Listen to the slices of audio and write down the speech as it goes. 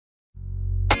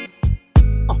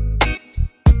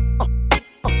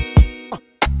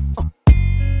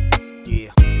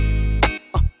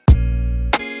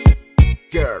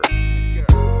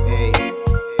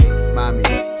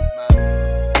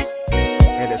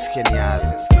eres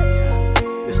genial.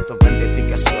 Esto va en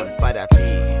dedicación para ti.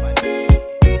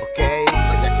 Ok,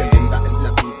 vaya que linda es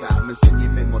la vida, me enseña y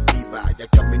me motiva. Y al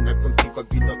caminar contigo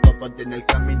olvido todo y en el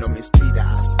camino me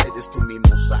inspiras. Eres tú mi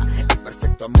musa, el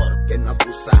perfecto amor que no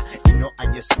abusa. Y no hay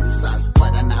excusas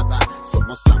para nada,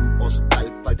 somos ambos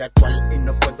tal para cual. Y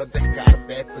no puedo dejar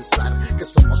de pensar que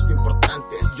somos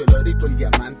importantes. Yo lo digo el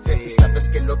diamante, y sabes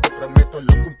que lo que prometo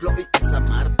lo cumplo y es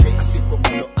amarte. Así como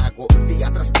lo hago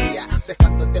día tras día,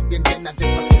 dejándote bien llena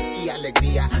de pasión y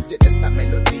alegría. Y en esta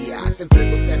melodía te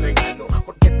entrego este regalo,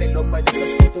 porque te lo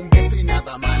mereces con un beso y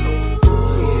nada malo.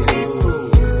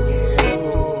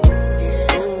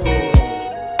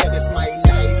 Eres my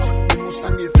life, mi musa,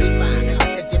 mi rima, la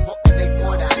que llevo en el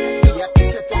cora y a ti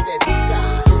se te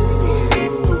dedica.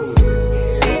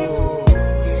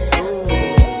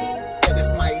 Eres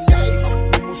my life,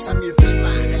 mi musa, mi rima,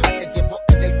 la que llevo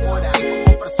en el cora y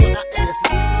como persona eres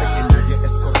linda. Sé que nadie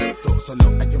es correcto, solo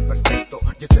hay un perfecto,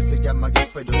 y ese se llama Dios,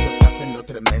 pero tú estás en lo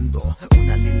tremendo.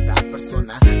 Una linda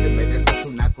persona, te mereces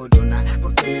una corona,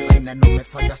 porque mi reina no me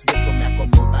fallas, de eso me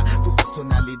acomoda. Tu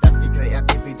personalidad y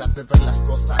creatividad de ver las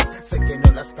cosas, sé que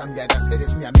no las cambiarás.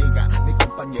 Eres mi amiga, mi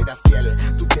compañera fiel,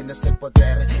 tú tienes el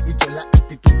poder y yo la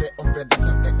actitud de hombre de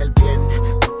hacerte el bien.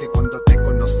 Porque cuando te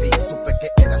conocí supe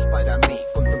que eras para mí,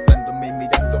 contemplándome y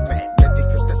mirándome me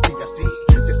dijiste sigue así,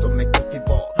 y eso me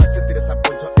cautivó, sentir ese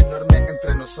apoyo enorme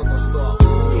entre nosotros dos.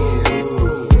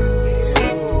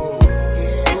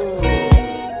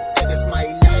 Eres my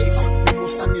life, mi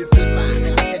musa, mi rima,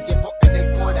 la que llevo en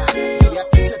el cora y a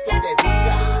ti se te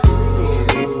dedica.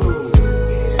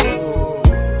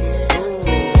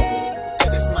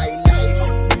 Eres my life,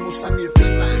 mi musa, mi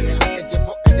rima, la que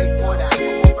llevo en el cora y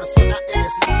como persona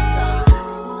eres linda.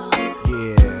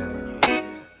 Yeah,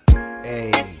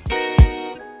 ey.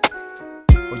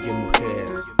 Oye mujer,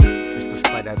 esto es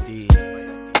para ti.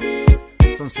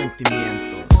 Son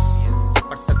sentimientos,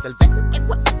 parte del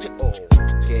BUHO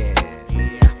que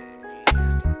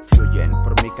fluyen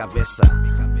por mi cabeza,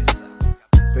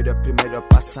 pero primero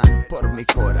pasan por mi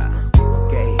cora.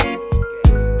 Ok.